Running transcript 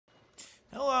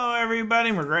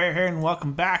everybody, MacGhriogair here, and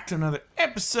welcome back to another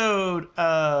episode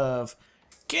of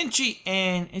Kenshi.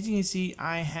 And as you can see,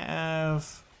 I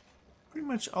have pretty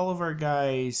much all of our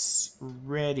guys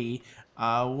ready.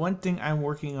 One thing I'm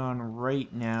working on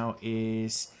right now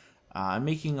is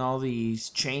making all these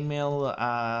chainmails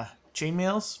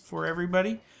for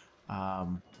everybody. I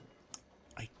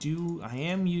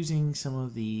am using some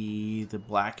of the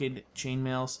blackened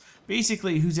chainmails.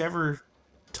 Basically, who's ever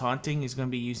taunting is going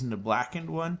to be using the blackened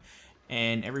one,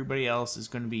 and everybody else is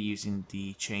going to be using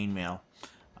the chainmail,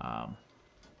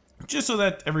 just so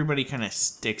that everybody kind of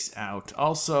sticks out.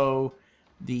 Also,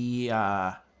 the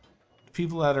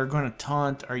people that are going to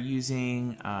taunt are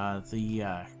using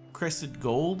the crested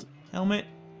gold helmet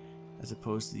as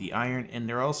opposed to the iron, and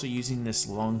they're also using this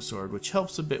longsword, which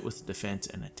helps a bit with defense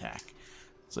and attack.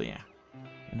 So yeah,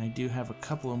 and I do have a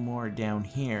couple of more down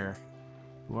here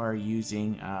who are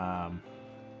using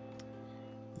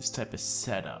this type of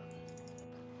setup.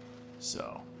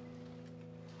 So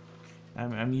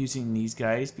I'm using these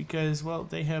guys because, well,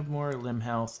 they have more limb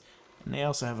health, and they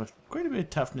also have quite a bit of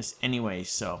toughness anyway,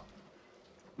 so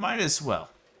might as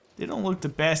well. They don't look the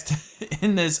best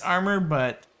in this armor,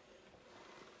 but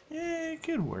it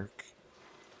could work.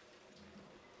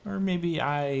 Or maybe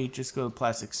I just go to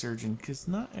plastic surgeon, because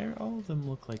not all of them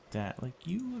look like that. Like,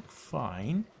 you look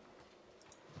fine.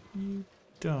 You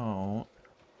don't.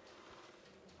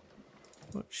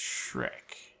 What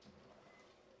Shrek?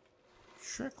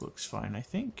 Shrek looks fine, I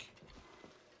think.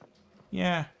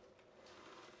 Yeah.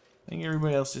 I think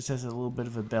everybody else just has a little bit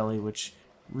of a belly, which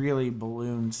really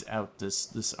balloons out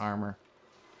this armor.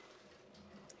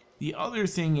 The other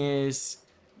thing is,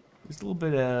 there's a little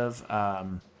bit of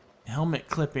helmet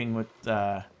clipping with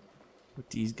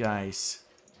these guys.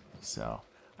 So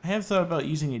I have thought about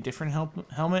using a different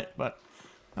helmet, but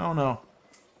I don't know.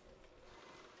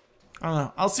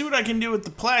 I'll see what I can do with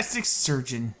the plastic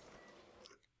surgeon.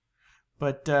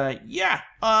 But yeah,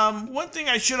 one thing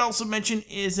I should also mention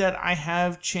is that I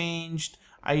have changed.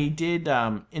 I did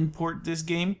import this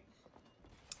game.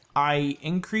 I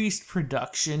increased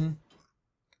production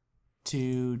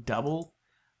to double.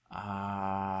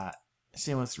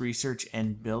 Same with research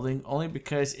and building, only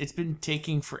because it's been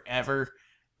taking forever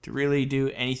to really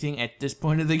do anything at this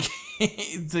point of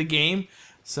the game.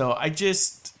 So I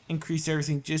just increased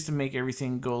everything just to make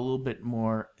everything go a little bit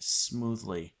more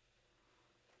smoothly.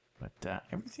 But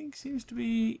everything seems to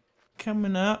be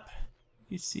coming up.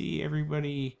 You see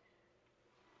everybody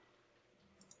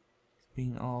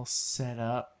being all set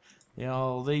up.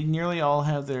 They nearly all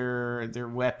have their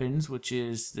weapons, which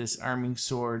is this arming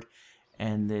sword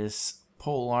and this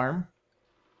pole arm.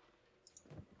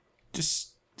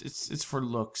 Just it's for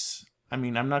looks. I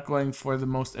mean, I'm not going for the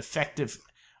most effective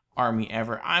army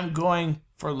ever. I'm going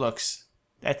for looks.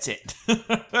 That's it.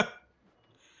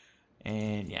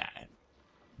 And yeah,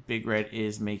 Big Red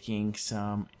is making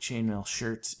some chainmail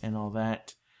shirts and all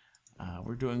that.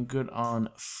 We're doing good on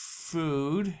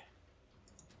food.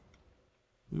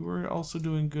 We were also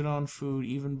doing good on food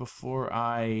even before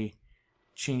I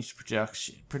changed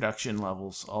production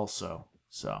levels also.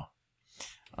 So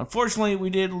unfortunately, we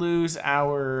did lose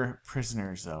our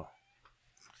prisoners though,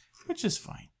 which is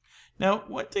fine. Now,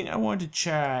 one thing I wanted to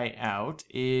try out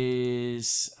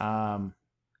is I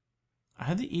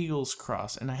have the Eagle's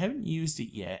Cross, and I haven't used it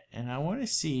yet, and I want to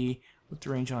see what the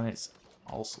range on it's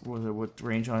what the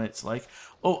range on it's like.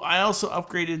 Oh, I also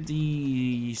upgraded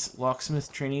these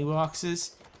locksmith training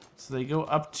boxes, so they go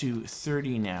up to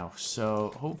 30 now.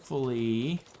 So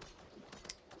hopefully,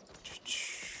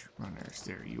 runners,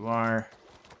 there you are.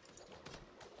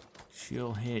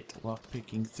 She'll hit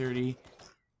lockpicking 30.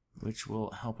 Which will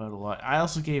help out a lot. I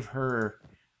also gave her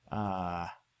an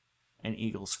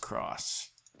Eagle's Cross.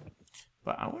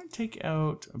 But I want to take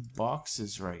out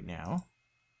boxes right now.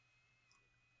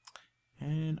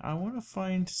 And I want to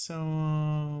find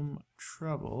some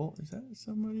trouble. Is that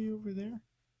somebody over there?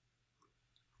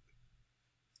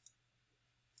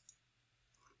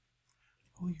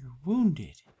 Oh, you're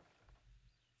wounded.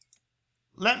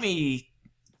 Let me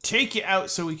take you out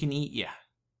so we can eat you.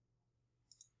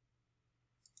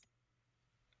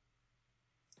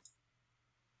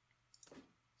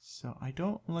 So I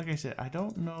don't, like I said, I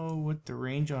don't know what the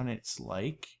range on it's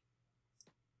like.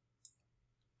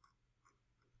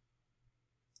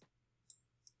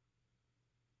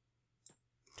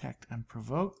 Attacked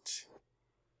unprovoked.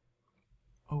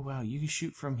 Oh wow, you can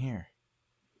shoot from here.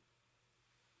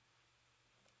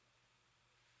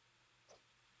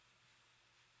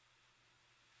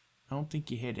 I don't think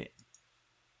you hit it.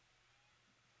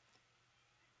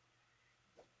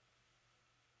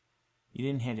 You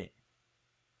didn't hit it.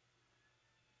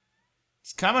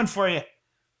 It's coming for you.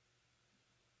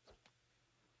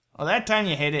 Oh, that time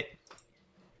you hit it.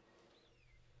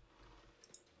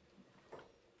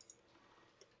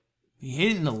 You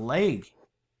hit it in the leg.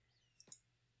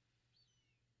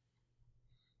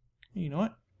 You know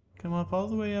what? Come up all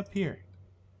the way up here.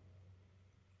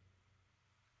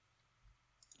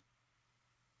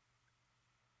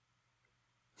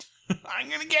 I'm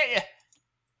gonna get you.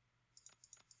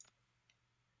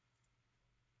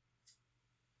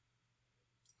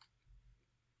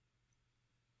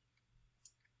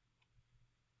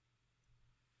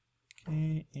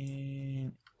 Okay,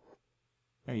 and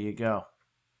there you go.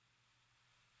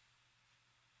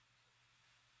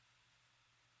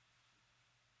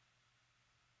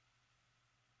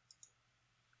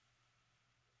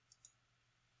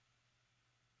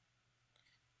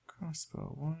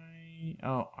 Crossbow, why?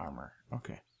 Oh, armor.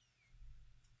 Okay.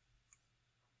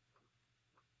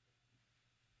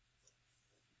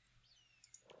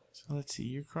 So let's see,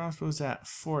 your crossbow's at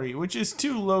 40, which is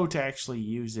too low to actually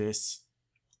use this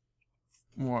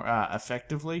more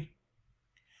effectively.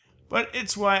 But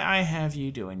it's why I have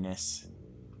you doing this.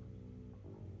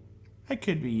 I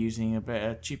could be using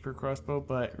a cheaper crossbow,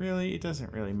 but really, it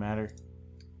doesn't really matter.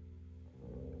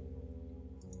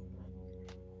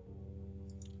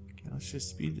 Okay, let's just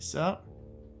speed this up.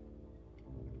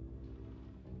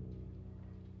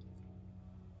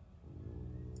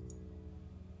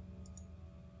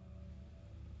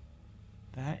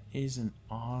 That is an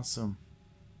awesome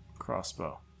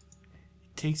crossbow.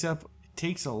 It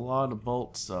takes a lot of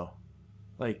bolts though.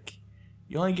 Like,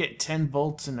 you only get 10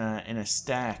 bolts in a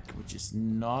stack, which is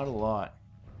not a lot.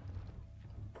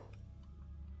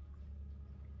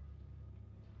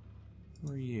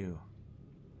 Who are you?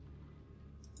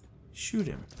 Shoot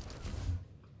him.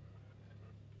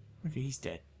 Okay, he's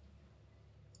dead.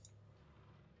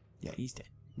 Yeah, he's dead.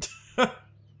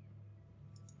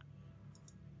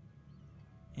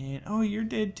 And, oh, you're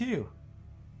dead too.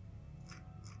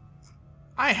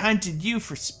 I hunted you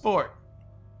for sport.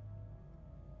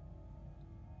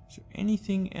 Is there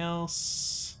anything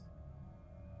else?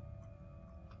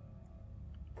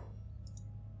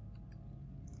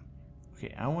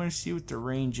 Okay, I want to see what the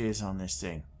range is on this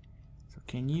thing. So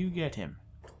can you get him?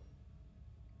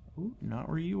 Ooh, not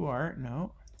where you are.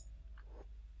 No.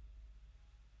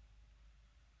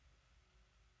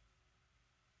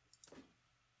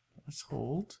 Let's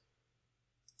hold.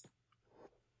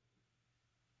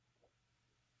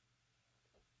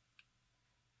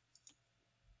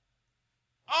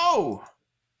 Oh!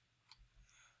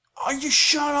 Oh, you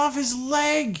shot off his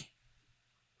leg!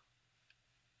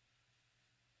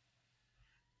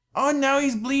 Oh, now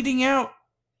he's bleeding out.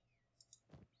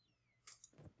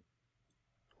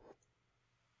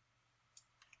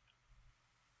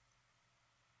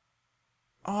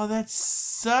 Oh, that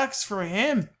sucks for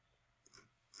him.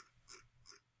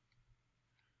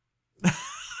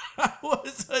 That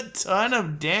was a ton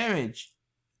of damage.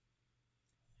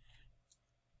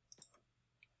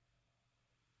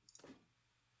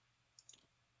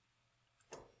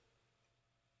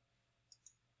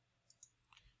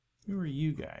 Who are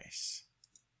you guys?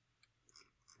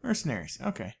 Mercenaries,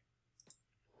 okay.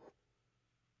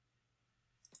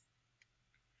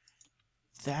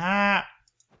 That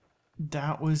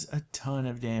was a ton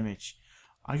of damage.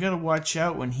 I gotta watch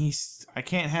out when I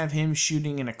can't have him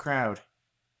shooting in a crowd.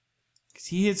 Because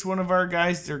he hits one of our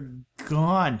guys, they're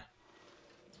gone.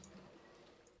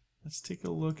 Let's take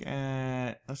a look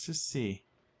at, let's just see.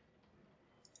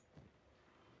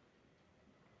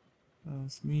 Oh,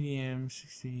 it's medium,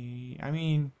 60. I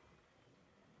mean,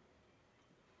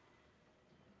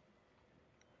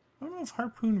 I don't know if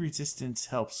harpoon resistance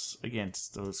helps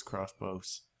against those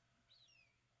crossbows.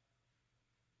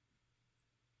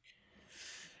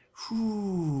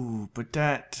 Whew, but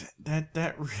that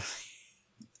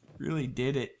really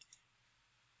did it.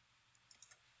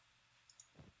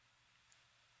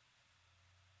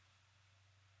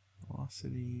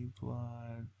 Velocity,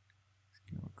 blood,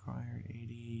 skill required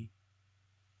 80.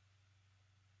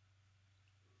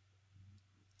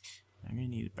 I'm gonna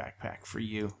need a backpack for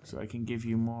you so I can give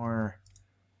you more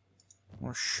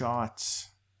shots.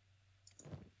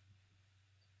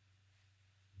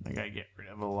 I gotta get rid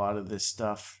of a lot of this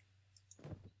stuff.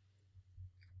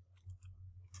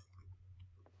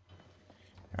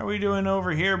 How are we doing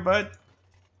over here, bud?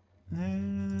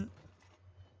 Yeah,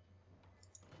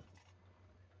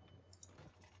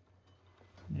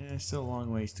 still a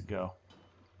long ways to go.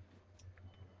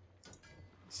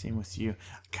 Same with you.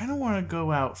 I kind of want to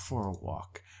go out for a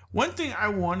walk. One thing I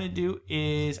want to do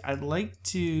is I'd like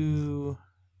to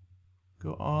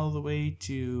go all the way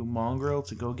to Mongrel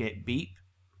to go get Beep.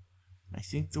 I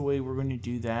think the way we're going to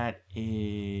do that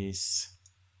is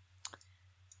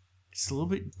It's a little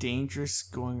bit dangerous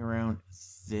going around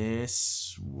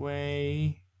this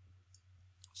way.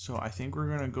 So I think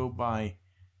we're going to go by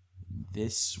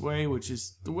this way, which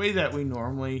is the way that we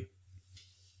normally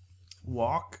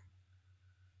walk.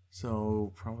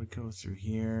 So probably go through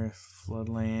here,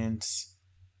 floodlands.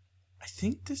 I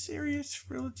think this area is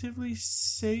relatively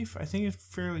safe. I think it's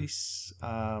fairly,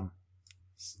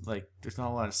 like, there's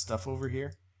not a lot of stuff over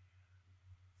here.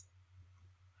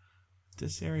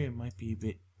 This area might be a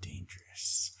bit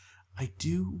dangerous. I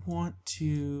do want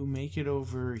to make it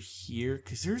over here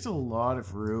because there's a lot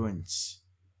of ruins.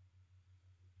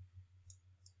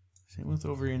 Same with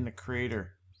over in the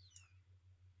crater.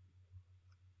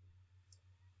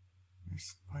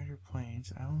 There's spider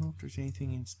plains. I don't know if there's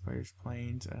anything in spider's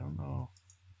plains. I don't know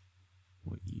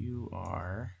what you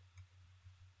are.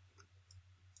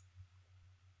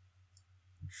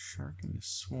 Shark in the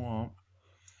swamp.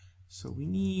 So we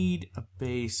need a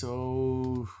base.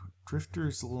 So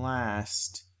drifters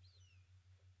last.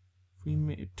 If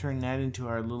we turn that into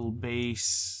our little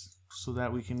base so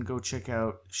that we can go check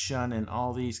out Shun and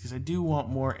all these, because I do want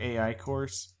more AI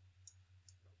cores.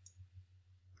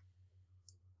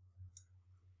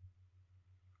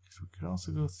 We could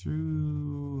also go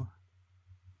through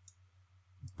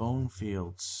bone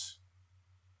fields.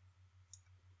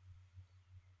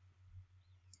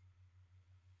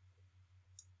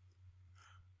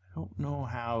 I don't know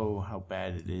how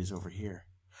bad it is over here.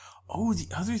 Oh, the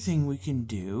other thing we can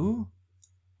do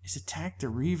is attack the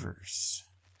Reavers.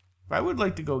 But I would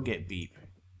like to go get Beep.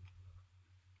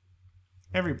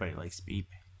 Everybody likes Beep.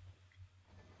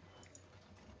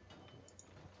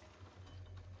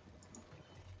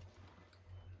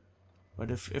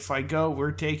 But if I go,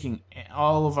 we're taking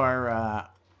all of our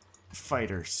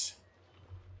fighters.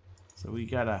 So I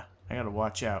gotta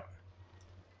watch out.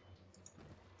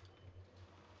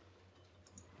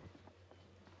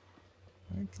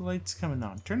 Where's the lights coming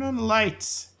on? Turn on the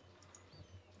lights!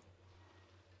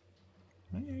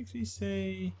 Can I actually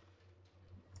say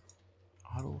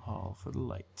auto haul for the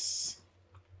lights?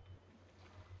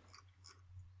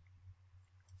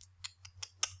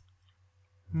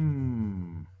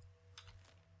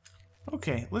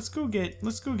 Okay, let's go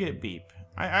get Beep.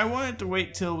 I wanted to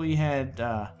wait till we had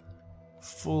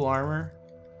full armor,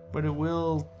 but it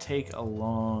will take a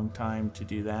long time to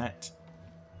do that.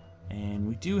 And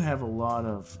we do have a lot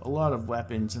of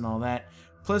weapons and all that.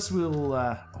 Plus we'll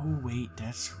oh wait,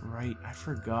 that's right. I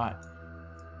forgot.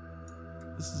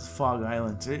 This is Fog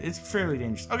Island. It's fairly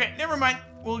dangerous. Okay, never mind.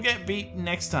 We'll get Beep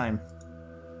next time.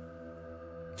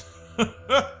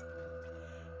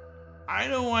 I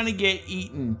don't want to get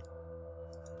eaten.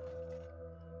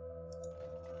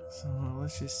 So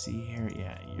let's just see here.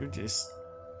 Yeah, you're just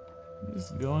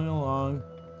going along.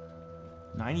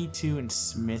 92 in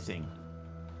smithing,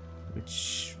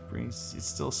 which brings it's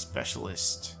still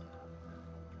specialist.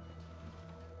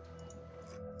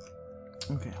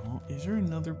 Okay, well, is there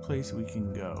another place we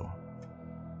can go?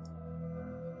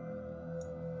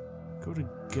 Go to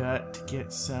Gut to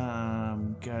get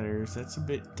some gutters. That's a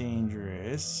bit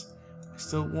dangerous. I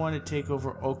still want to take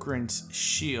over Okran's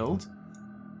shield.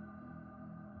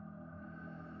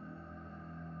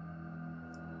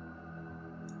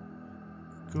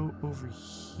 Go over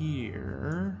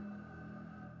here.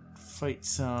 Fight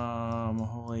some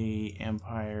Holy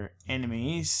Empire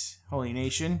enemies. Holy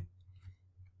Nation.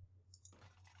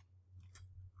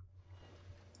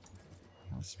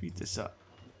 Let's speed this up.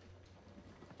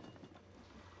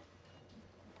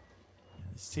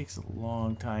 This takes a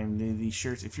long time. These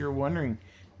shirts, if you're wondering,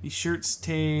 these shirts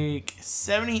take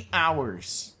 70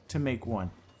 hours to make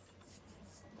one.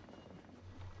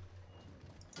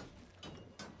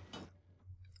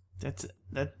 That's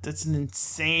an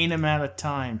insane amount of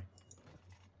time.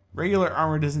 Regular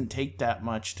armor doesn't take that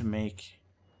much to make.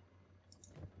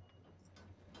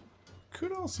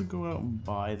 Could also go out and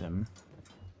buy them.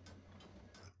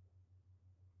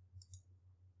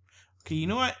 Okay, you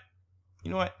know what? You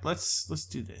know what? Let's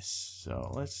do this.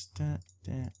 So let's Okay,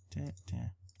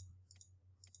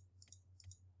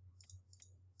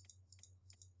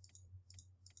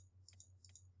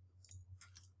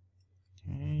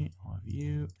 all of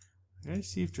you. I gotta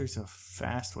see if there's a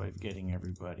fast way of getting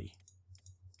everybody.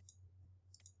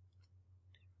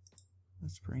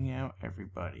 Let's bring out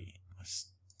everybody.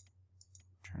 Let's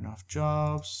turn off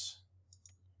jobs.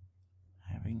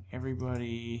 Having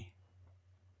everybody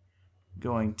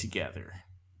going together.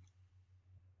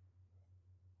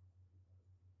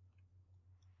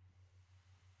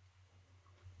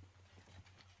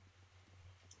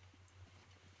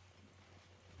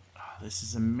 Oh, this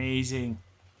is amazing.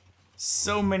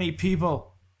 So many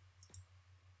people.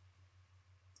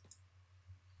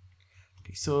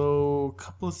 Okay, so a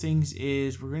couple of things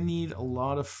is we're going to need a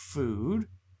lot of food.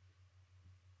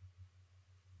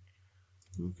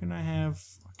 Who can I have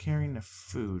carrying the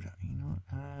food? You know,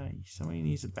 somebody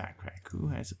needs a backpack. Who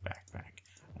has a backpack?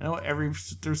 I know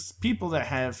there's people that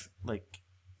have like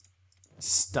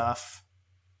stuff.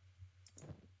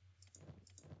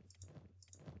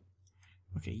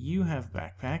 Okay, you have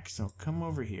backpack, so come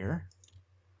over here.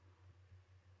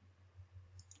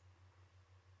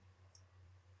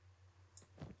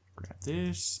 Grab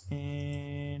this,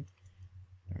 and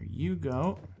there you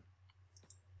go.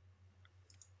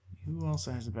 Who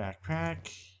also has a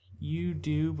backpack? You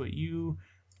do, but you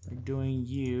are doing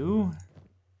you.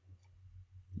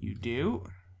 You do.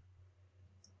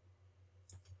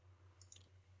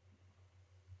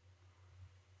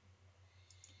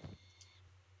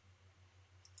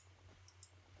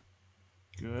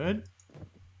 Good.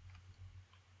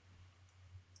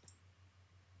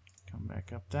 Come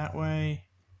back up that way.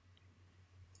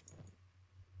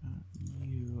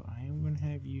 You, I am going to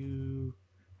have you.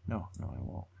 No, I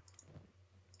won't.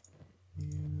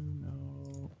 You,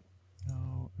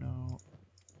 no.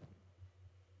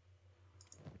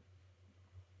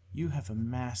 You have a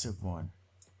massive one.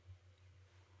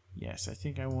 Yes, I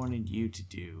think I wanted you to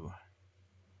do.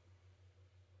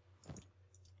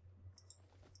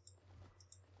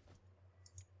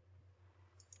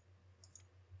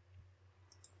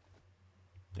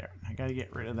 There, I gotta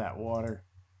get rid of that water.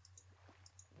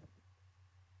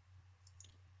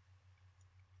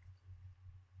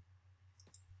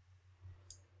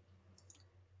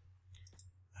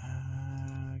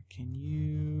 Can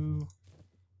you...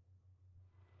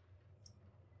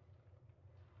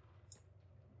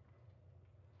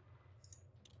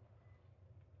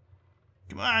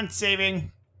 Come on,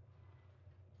 saving!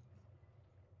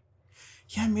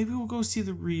 Yeah, maybe we'll go see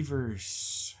the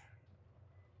Reavers.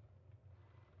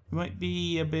 It might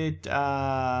be a bit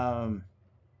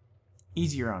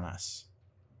easier on us.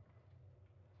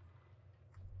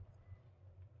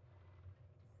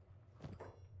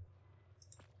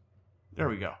 There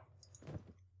we go.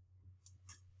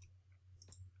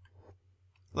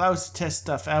 Allow us to test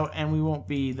stuff out, and we won't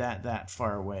be that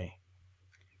far away.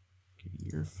 Okay,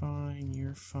 you're fine,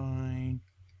 you're fine.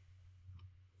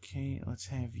 Okay, let's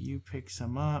have you pick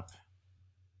some up.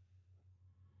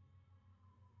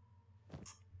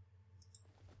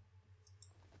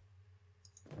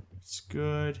 That's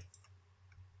good.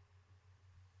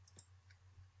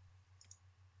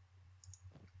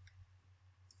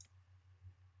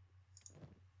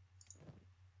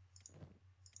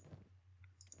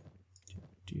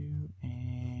 Do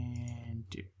and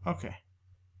do. Okay.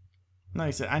 Like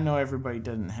I said, I know everybody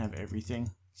doesn't have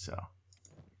everything, so.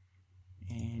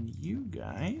 And you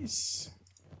guys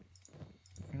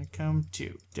are gonna come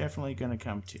too. Definitely gonna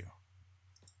come too.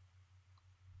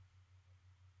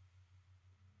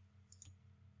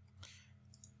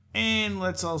 And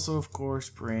let's also, of course,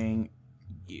 bring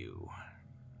you.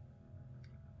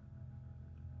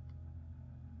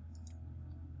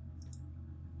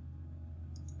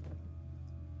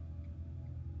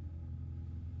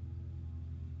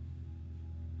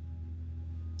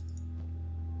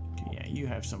 Okay, yeah, you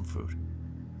have some food.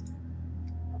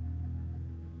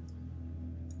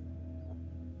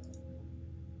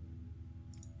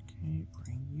 Okay,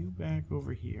 bring you back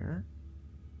over here.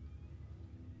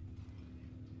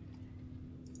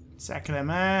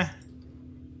 Sakalama.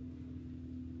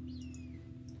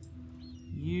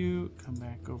 You come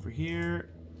back over here.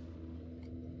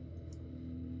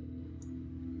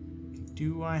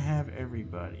 Do I have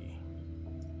everybody?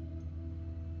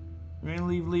 I'm going to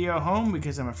leave Leo home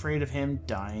because I'm afraid of him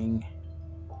dying.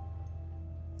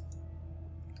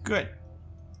 Good.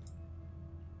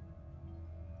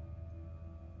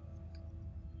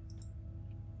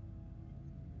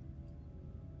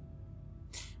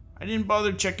 I didn't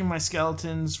bother checking my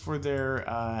skeletons for their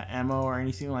ammo or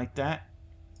anything like that.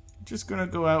 Just gonna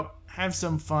go out, have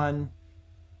some fun,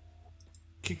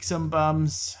 kick some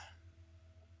bums.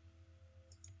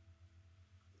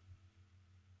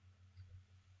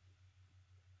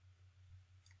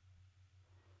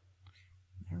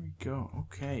 There we go.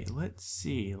 Okay, let's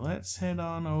see. Let's head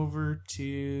on over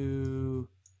to...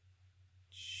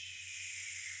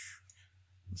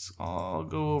 Let's all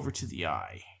go over to the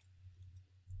eye.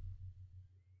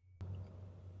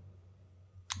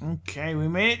 Okay, we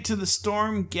made it to the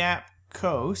Storm Gap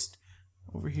Coast.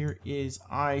 Over here is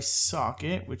Eye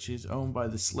Socket, which is owned by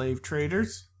the slave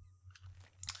traders.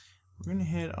 We're going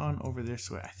to head on over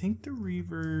this way. I think the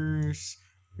Reavers,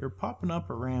 they're popping up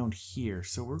around here.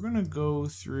 So we're going to go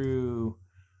through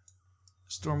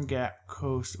Storm Gap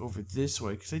Coast over this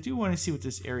way, because I do want to see what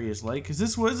this area is like, because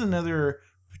this was another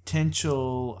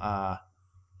potential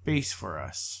base for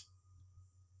us.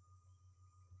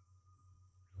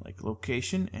 Like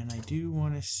location, and I do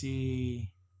want to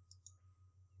see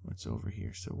what's over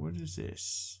here. So what is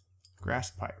this?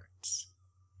 Grass Pirates.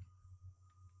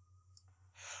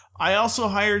 I also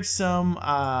hired some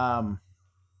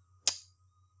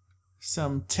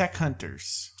tech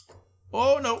hunters.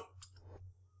 Oh no.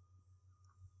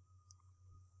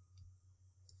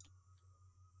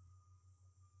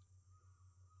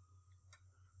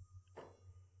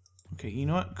 Okay, you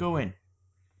know what? Go in.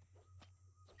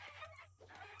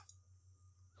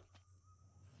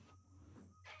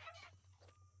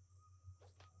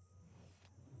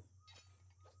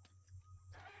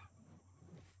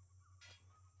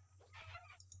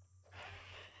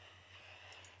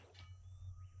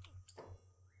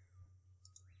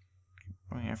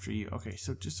 Going after you. Okay,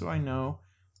 so just so I know,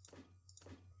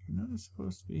 you're not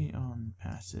supposed to be on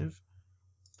passive.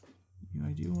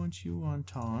 I do want you on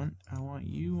taunt. I want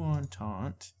you on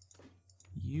taunt.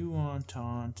 You on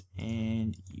taunt.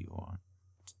 And you on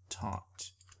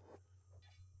taunt.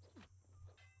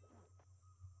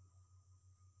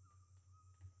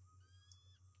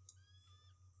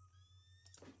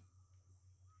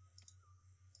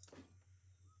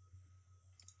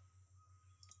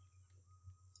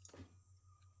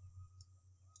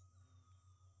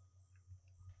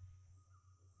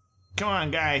 Come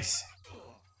on, guys.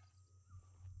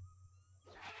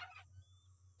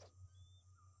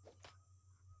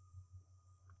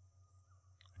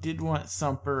 Did want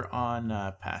Thumper on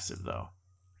passive, though.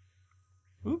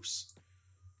 Oops.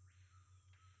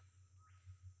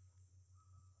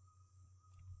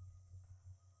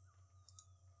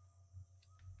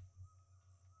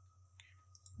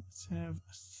 Let's have...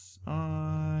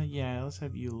 yeah, let's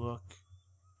have you look.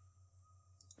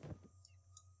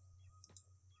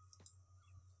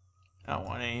 I don't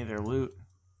want any of their loot.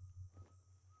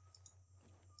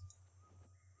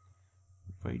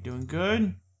 Everybody doing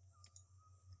good?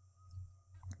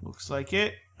 Looks like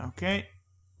it. Okay.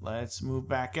 Let's move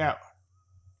back out.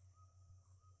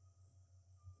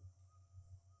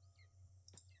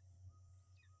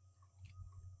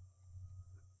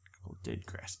 Couple dead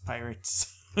grass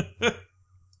pirates. Okay,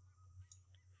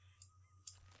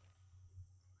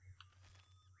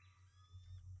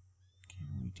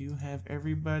 we do have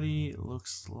everybody.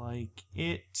 Looks like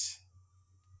it.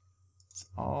 That's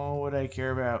all what I care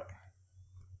about.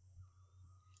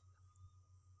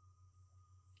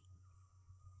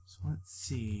 Let's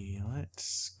see,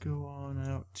 let's go on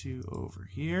out to over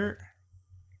here.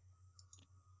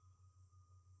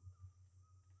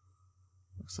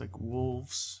 Looks like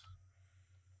wolves.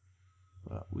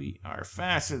 But we are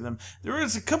faster than them. There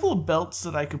was a couple of belts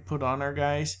that I could put on our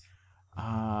guys.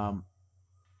 I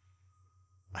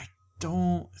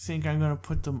don't think I'm going to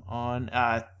put them on.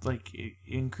 Like, it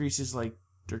increases like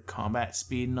their combat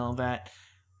speed and all that.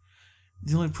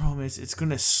 The only problem is it's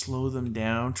going to slow them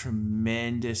down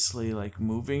tremendously, like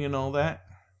moving and all that.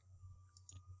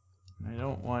 I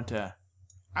don't want to...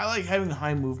 I like having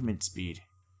high movement speed.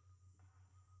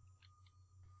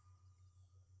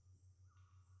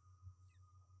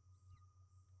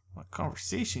 What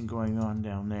conversation going on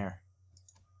down there?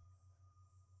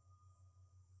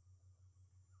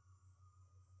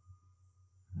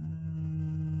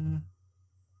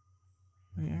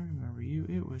 Wait, I remember you.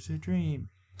 It was a dream.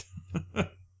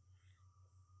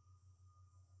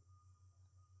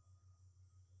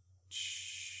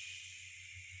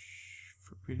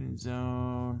 Forbidden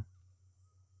zone.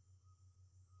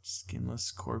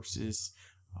 Skinless corpses.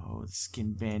 Oh, the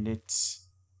skin bandits.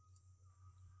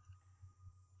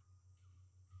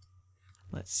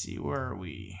 Let's see, where are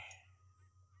we?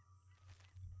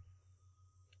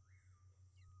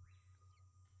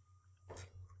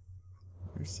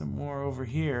 There's some more over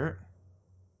here.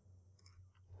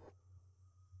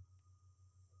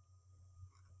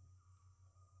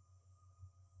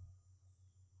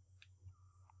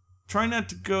 Try not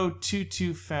to go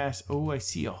too fast. Oh, I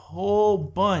see a whole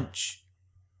bunch.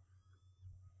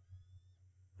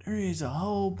 There is a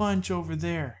whole bunch over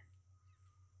there.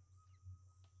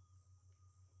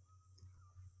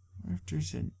 I wonder if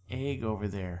there's an egg over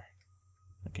there.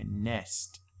 Like a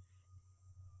nest.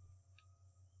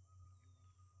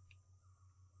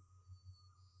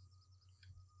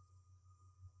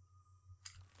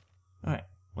 Alright.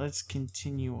 Let's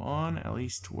continue on, at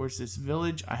least towards this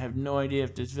village. I have no idea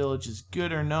if this village is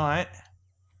good or not.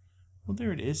 Well,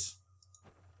 there it is.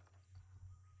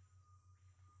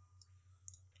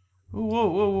 Whoa, whoa,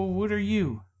 whoa, whoa, what are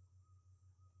you?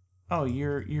 Oh,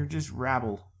 you're just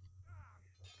rabble.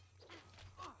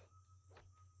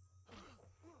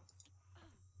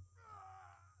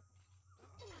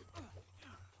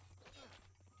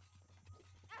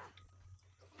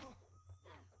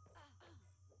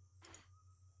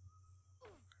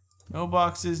 No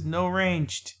boxes, no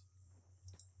ranged.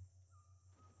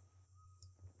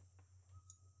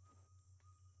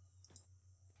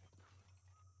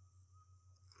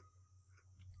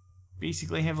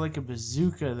 Basically have like a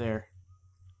bazooka there.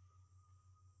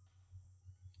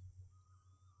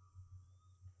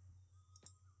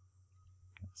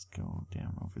 Let's go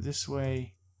down over this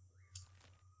way.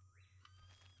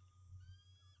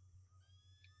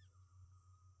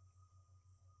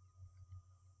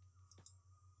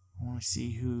 I want to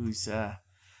see whose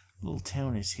little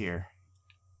town is here.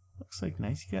 Looks like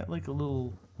nice. You got like a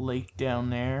little lake down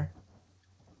there.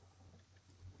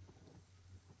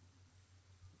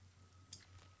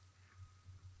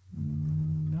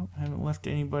 Nope, haven't left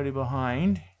anybody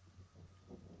behind.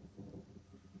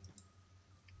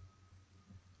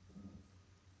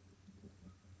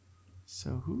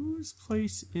 So whose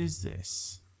place is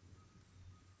this?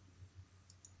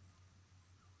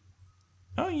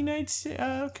 Oh, United States.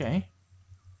 Okay.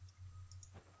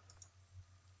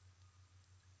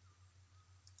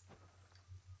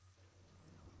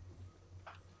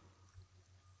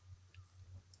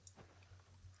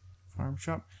 Farm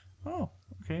shop. Oh,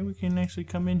 okay. We can actually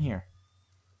come in here.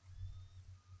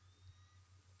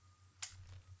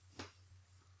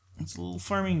 It's a little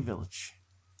farming village.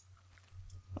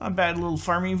 Not a bad little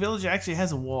farming village. It actually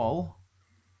has a wall.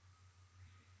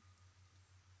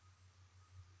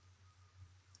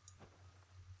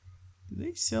 Do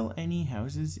they sell any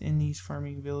houses in these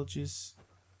farming villages?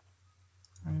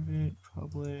 Private,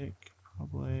 public,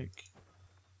 public.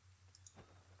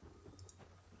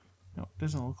 No, it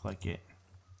doesn't look like it.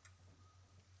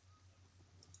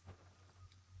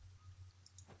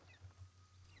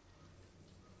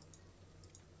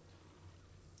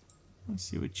 Let's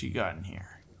see what you got in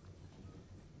here.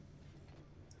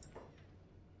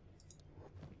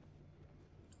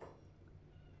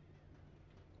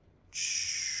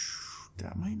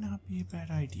 That might not be a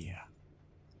bad idea.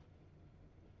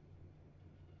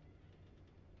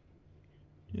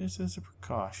 Just as a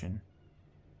precaution.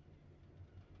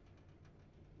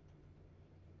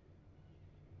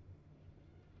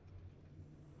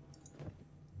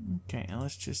 Okay, now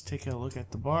let's just take a look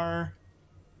at the bar.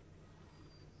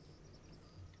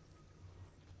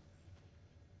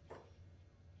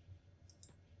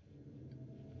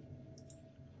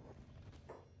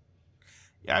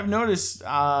 Yeah, I've noticed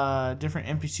different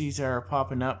NPCs are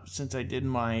popping up since I did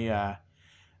my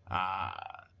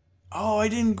oh, I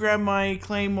didn't grab my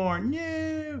claymore.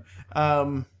 No.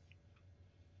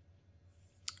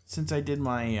 Since I did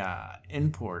my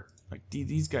import, like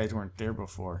these guys weren't there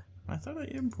before. I thought I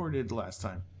imported last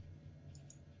time,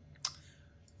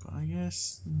 but I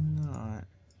guess not.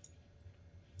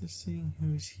 Just seeing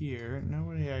who's here.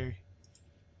 Nobody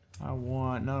I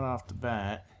want, not off the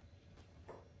bat.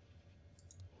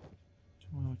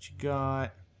 Show me what you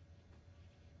got.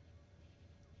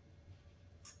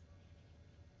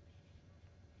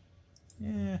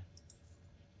 Yeah.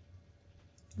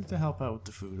 Just to help out with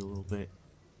the food a little bit.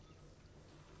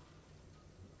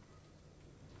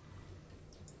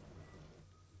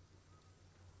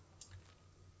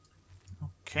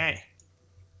 Okay.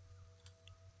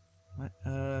 Let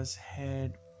us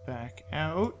head back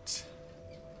out.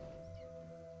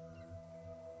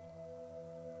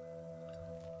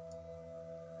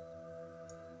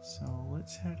 So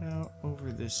let's head out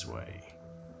over this way.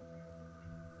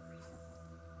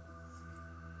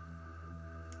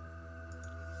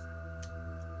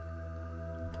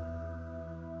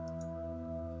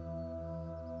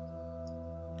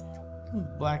 Ooh,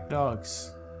 black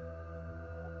dogs.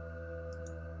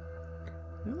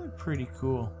 They look pretty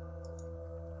cool.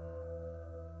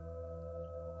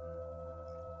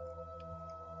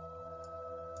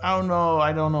 I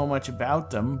don't know much about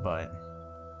them, but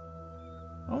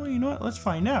oh, you know what? Let's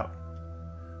find out.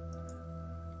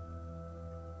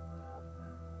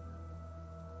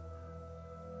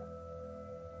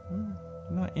 They're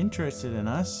not interested in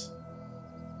us.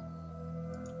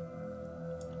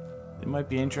 They might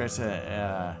be interested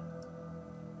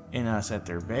in us at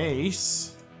their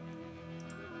base.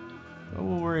 But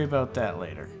we'll worry about that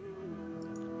later.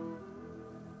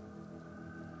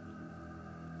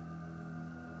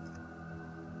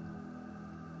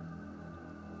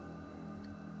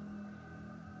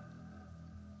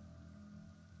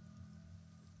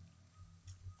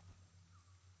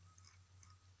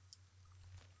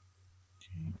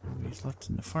 Okay, nobody's left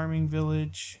in the farming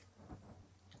village.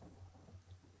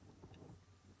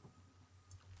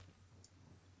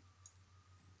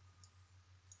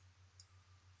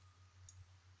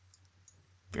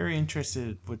 Very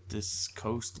interested what this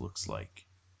coast looks like.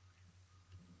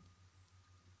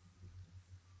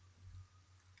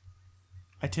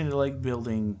 I tend to like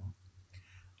building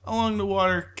along the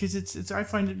water because I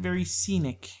find it very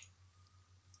scenic.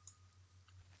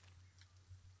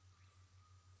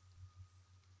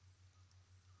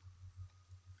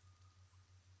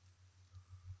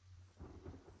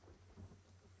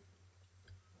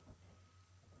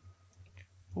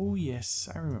 Oh yes,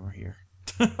 I remember here.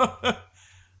 I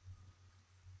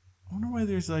wonder why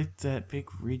there's like that big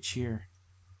ridge here.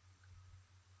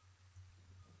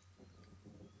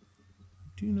 I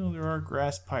do know there are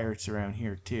grass pirates around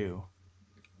here too.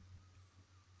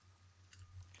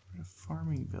 A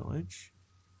farming village.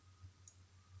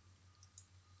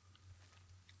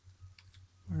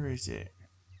 Where is it?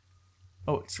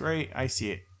 Oh, it's right. I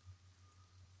see it.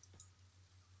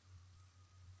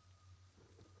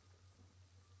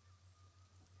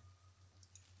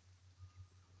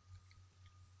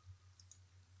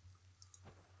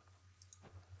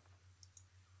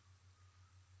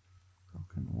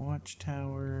 Broken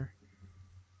watchtower.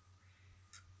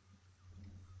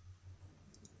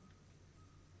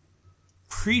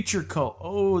 Preacher cult.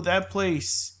 Oh, that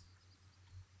place.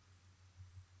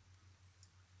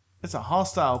 That's a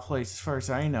hostile place as far as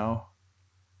I know.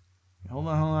 Hold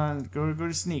on, hold on. Go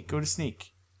to sneak. Go to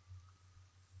sneak.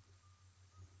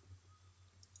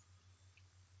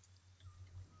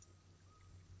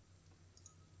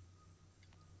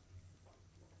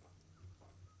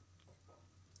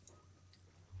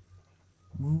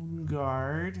 Moon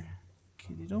guard.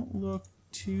 Okay, they don't look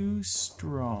too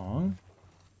strong.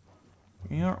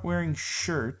 They aren't wearing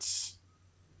shirts.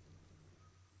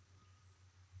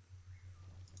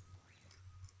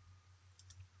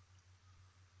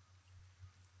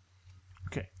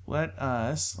 Okay,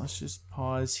 let's just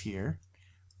pause here.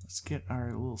 Let's get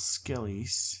our little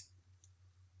skellies.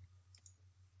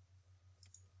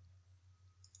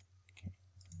 Okay.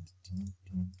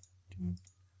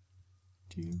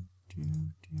 Do.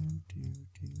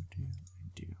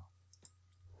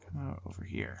 Come out over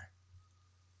here.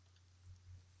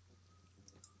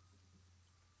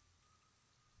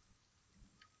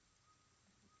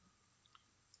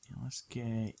 And let's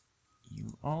get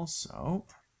you also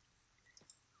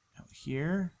out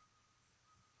here.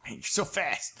 Man, you're so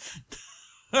fast.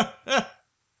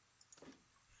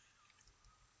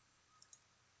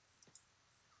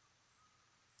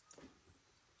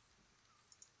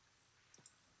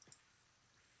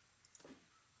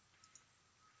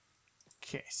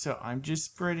 Okay, so I'm just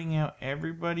spreading out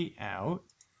everybody out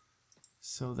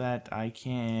so that I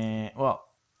can, well,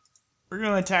 we're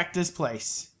going to attack this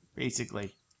place,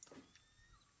 basically.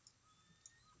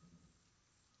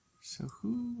 So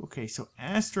who, okay, so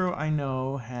Astro I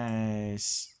know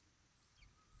has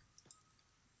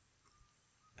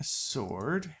a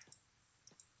sword.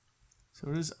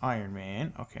 So does Iron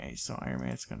Man. Okay, so Iron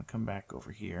Man's going to come back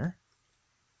over here.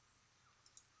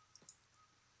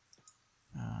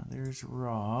 There's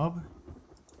Rob.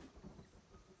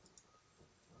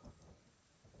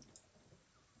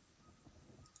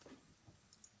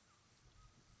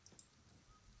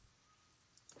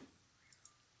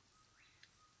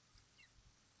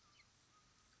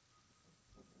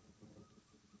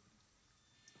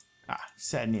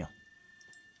 Sad Neil.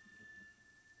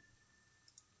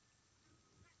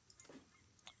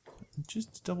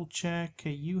 Just to double check.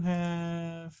 Okay, you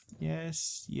have...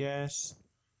 Yes.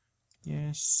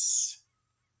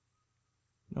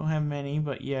 Don't have many,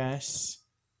 but yes.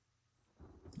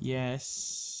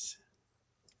 Yes.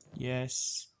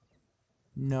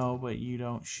 No, but you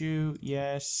don't shoot.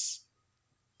 Yes.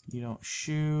 You don't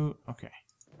shoot. Okay.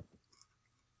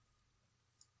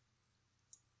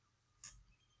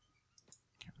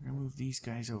 We're gonna move these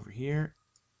guys over here.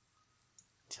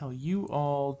 Tell you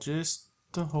all just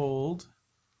to hold.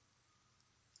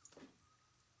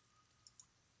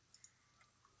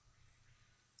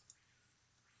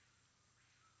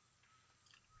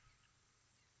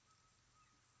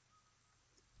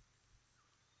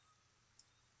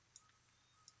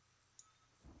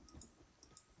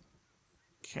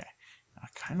 Okay. I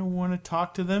kind of want to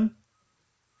talk to them.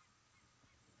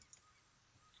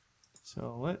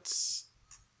 So let's...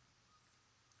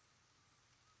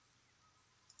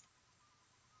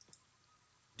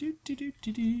 Do.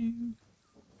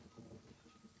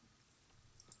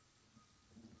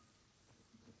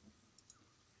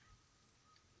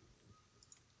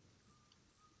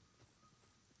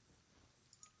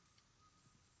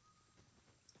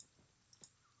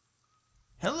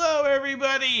 Hello,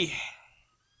 everybody!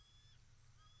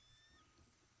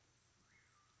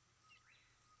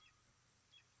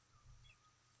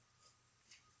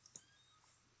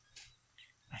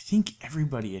 I think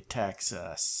everybody attacks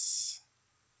us.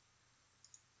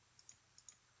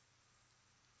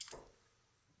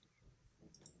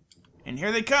 And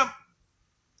here they come.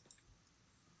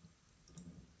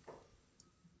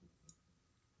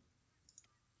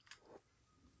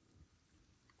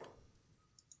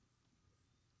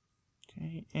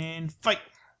 Okay, and fight.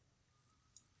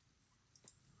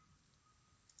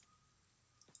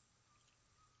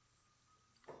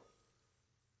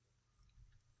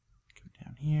 Go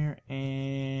down here,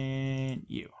 and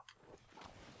you.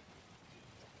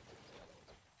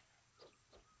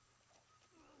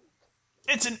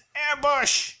 It's an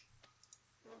ambush!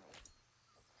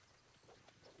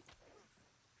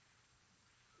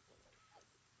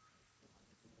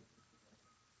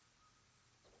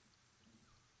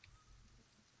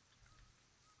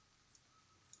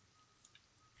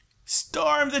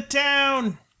 Storm the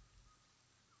town!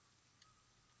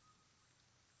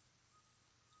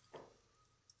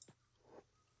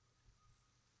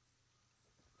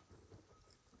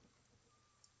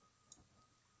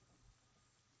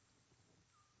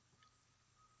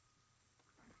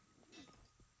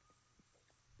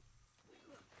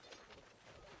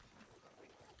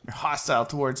 They're hostile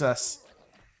towards us.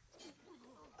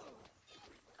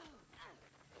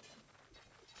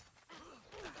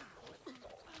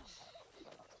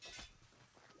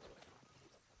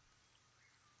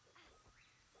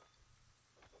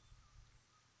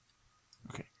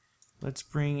 Okay, let's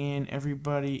bring in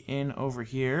everybody in over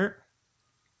here.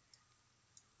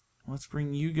 Let's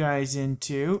bring you guys in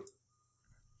too.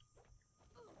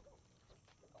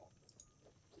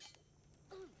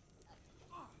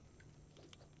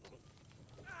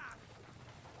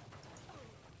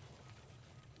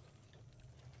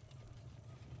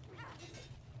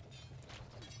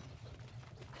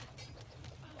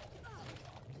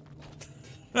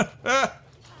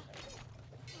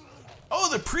 Oh,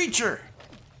 the preacher!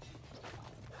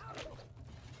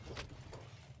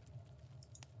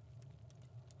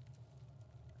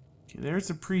 Okay, there's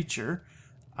the preacher.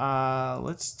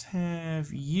 Let's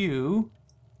have you.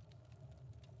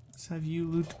 Let's have you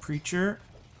loot the preacher.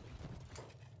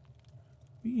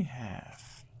 We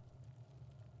have.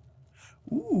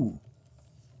 Ooh.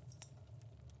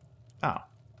 Oh.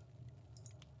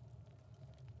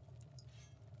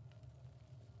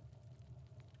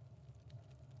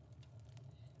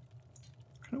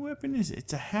 What kind of weapon is it?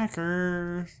 It's a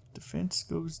hacker. Defense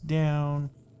goes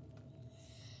down.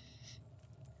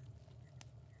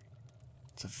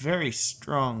 It's a very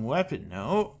strong weapon,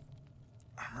 no?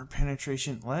 Armor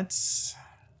penetration. Let's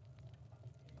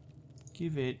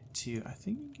give it to, I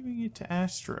think I'm giving it to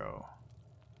Astro.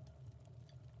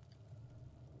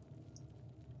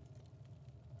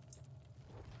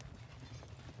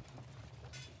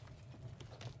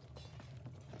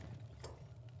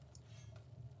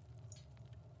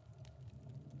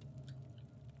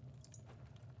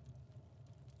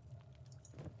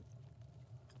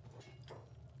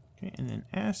 Okay, and then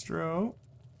Astro,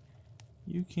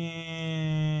 you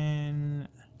can...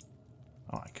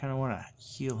 Oh, I kind of want to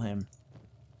heal him.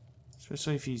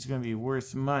 Especially if he's going to be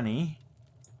worth money.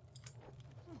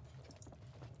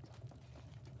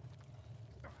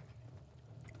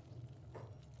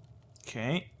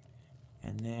 Okay.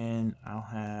 And then I'll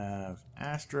have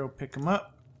Astro pick him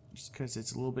up. Just because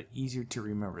it's a little bit easier to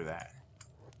remember that.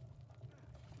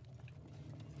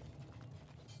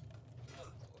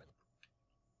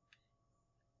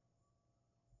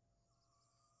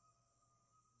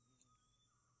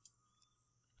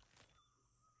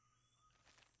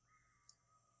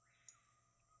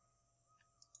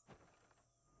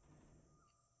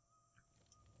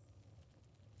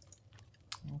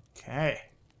 Okay.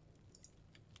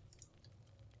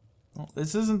 Well,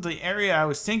 this isn't the area I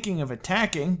was thinking of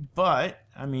attacking, but,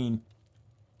 I mean,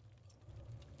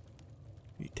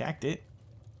 we attacked it.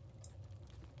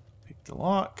 Pick the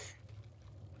lock.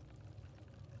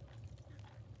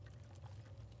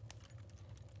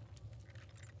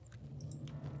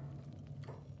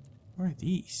 What are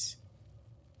these?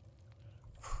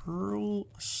 Pearl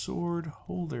sword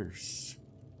holders.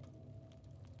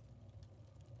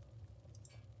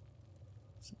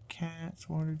 Some cats,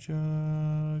 water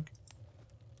jug.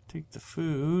 Take the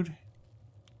food.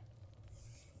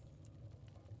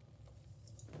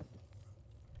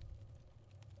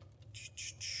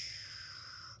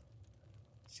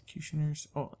 Executioner's.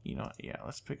 Oh, you know what? Yeah,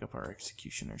 let's pick up our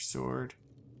executioner's sword.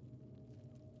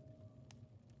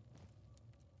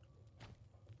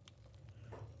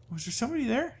 Was there somebody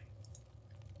there?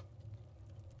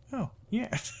 Oh,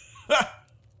 yeah.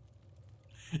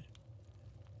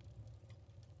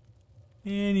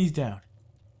 And he's down.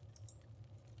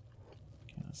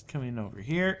 Okay, let's come in over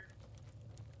here.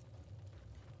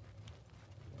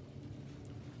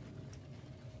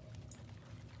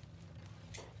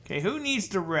 Okay, who needs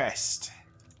to rest?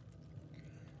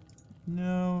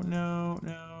 No.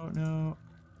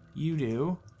 You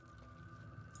do.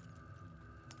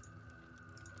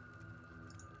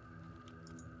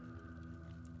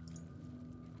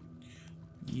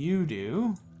 You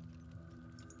do.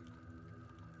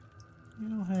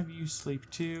 I'll have you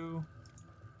sleep too.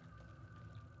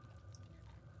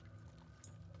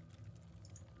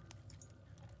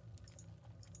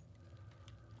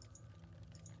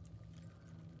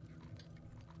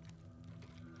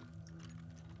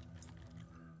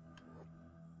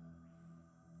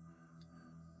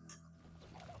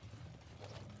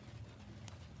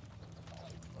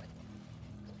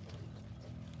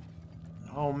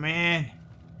 Oh man,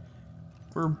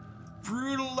 we're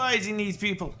brutalizing these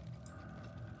people.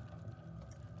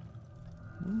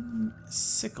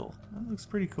 Sickle, that looks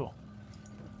pretty cool.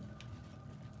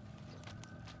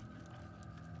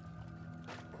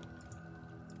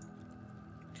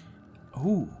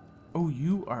 Oh,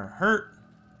 you are hurt.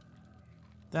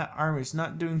 That arm is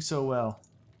not doing so well.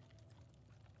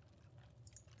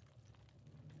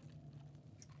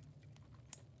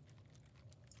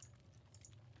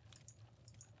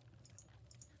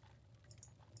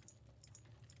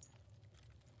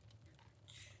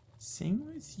 Same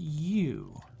with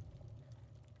you.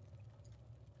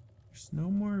 There's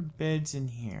no more beds in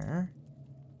here.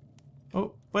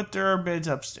 Oh, but there are beds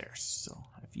upstairs. So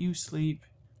have you sleep.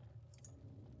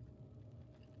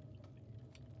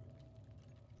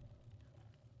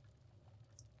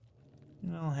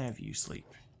 And I'll have you sleep.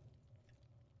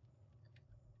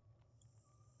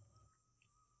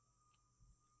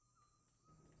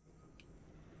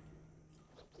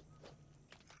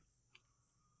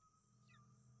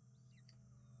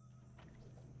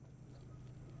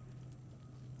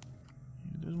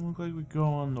 It doesn't look like we go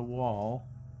on the wall.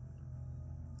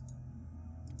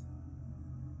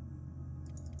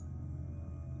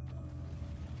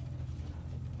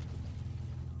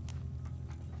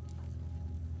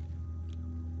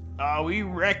 Oh, we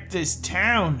wrecked this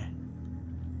town.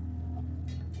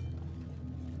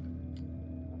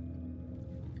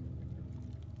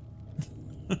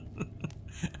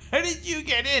 How did you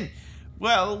get in?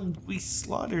 Well, we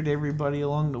slaughtered everybody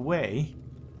along the way.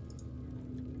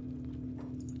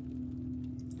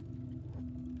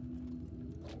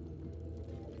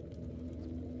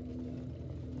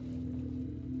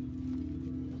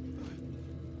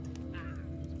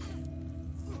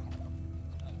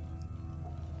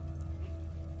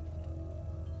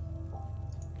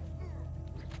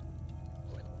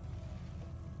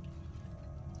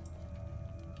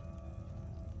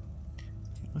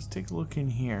 Let's take a look in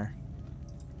here.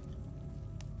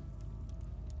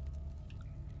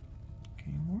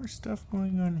 Okay, more stuff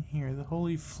going on here. The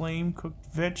holy flame cooked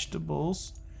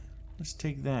vegetables. Let's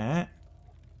take that.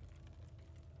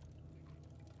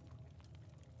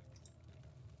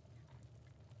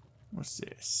 What's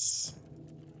this?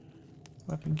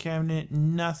 Weapon cabinet,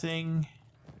 nothing.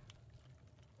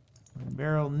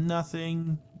 Barrel,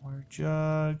 nothing. Water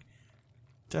jug.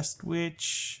 Dust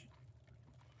witch.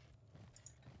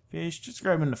 Fish, just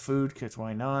grabbing the food, because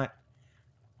why not?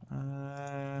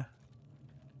 And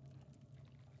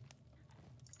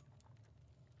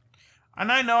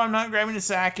I know I'm not grabbing the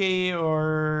sake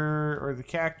or the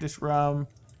cactus rum.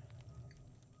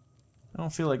 I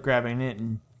don't feel like grabbing it,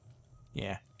 and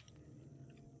yeah.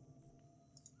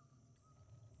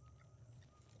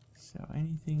 So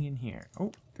anything in here?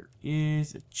 Oh, there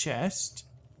is a chest.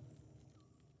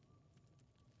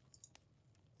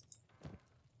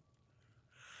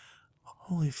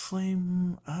 Holy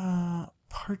flame,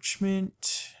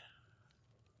 parchment,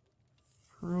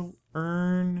 pearl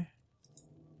urn.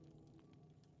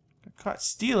 Got caught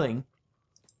stealing.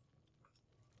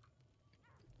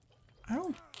 I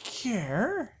don't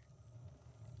care.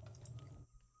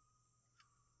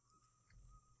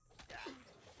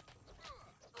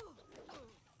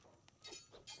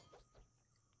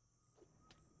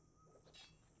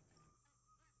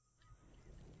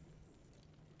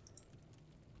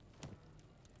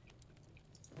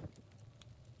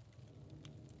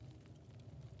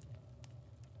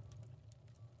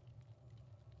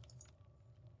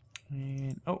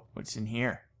 And, oh, what's in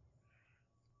here?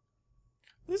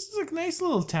 This is a nice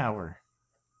little tower.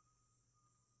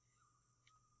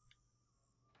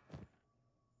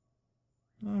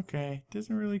 Okay,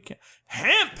 doesn't really care.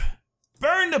 Hemp!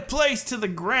 Burn the place to the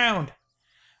ground!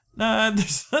 Nah,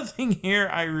 there's nothing here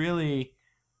I really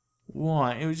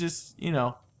want. It was just, you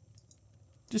know,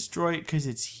 destroy it because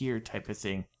it's here type of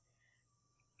thing.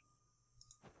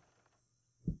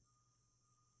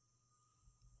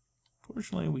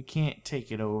 Fortunately, we can't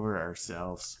take it over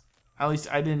ourselves. At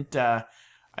least I didn't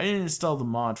I didn't install the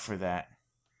mod for that.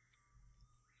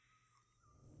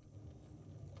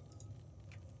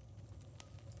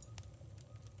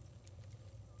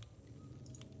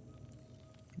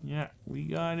 Yeah, we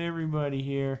got everybody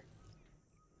here.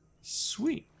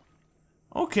 Sweet.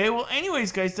 Okay, well,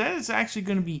 anyways, guys, that is actually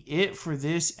going to be it for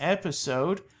this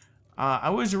episode. I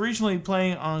was originally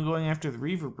planning on going after the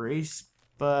Reaver brace,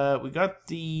 but we got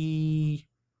the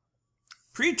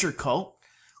Preacher cult.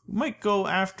 We might go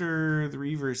after the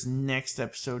Reavers next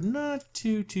episode. Not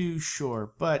too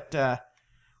sure, but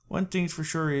one thing's for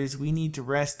sure is we need to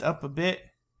rest up a bit.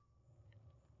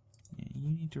 Yeah,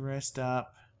 you need to rest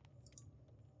up.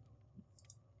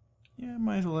 Yeah,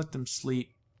 might as well let them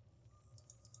sleep.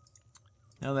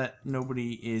 Now that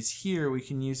nobody is here, we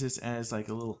can use this as like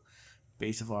a little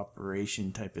base of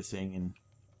operation type of thing. And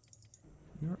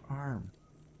your arm.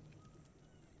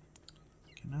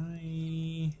 Can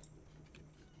I...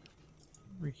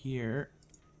 Over here.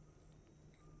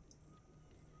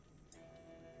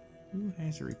 Who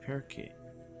has a repair kit?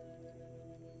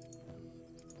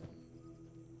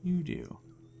 You do.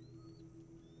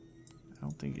 I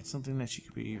don't think it's something that she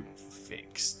could be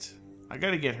fixed. I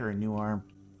gotta get her a new arm.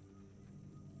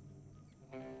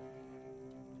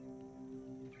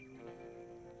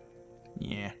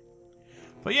 Yeah.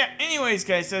 But yeah, anyways,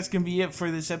 guys, that's going to be it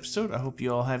for this episode. I hope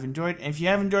you all have enjoyed. And if you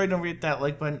have enjoyed, don't forget that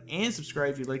like button and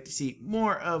subscribe if you'd like to see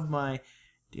more of my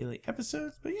daily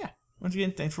episodes. But yeah, once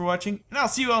again, thanks for watching, and I'll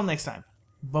see you all next time.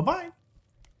 Bye-bye.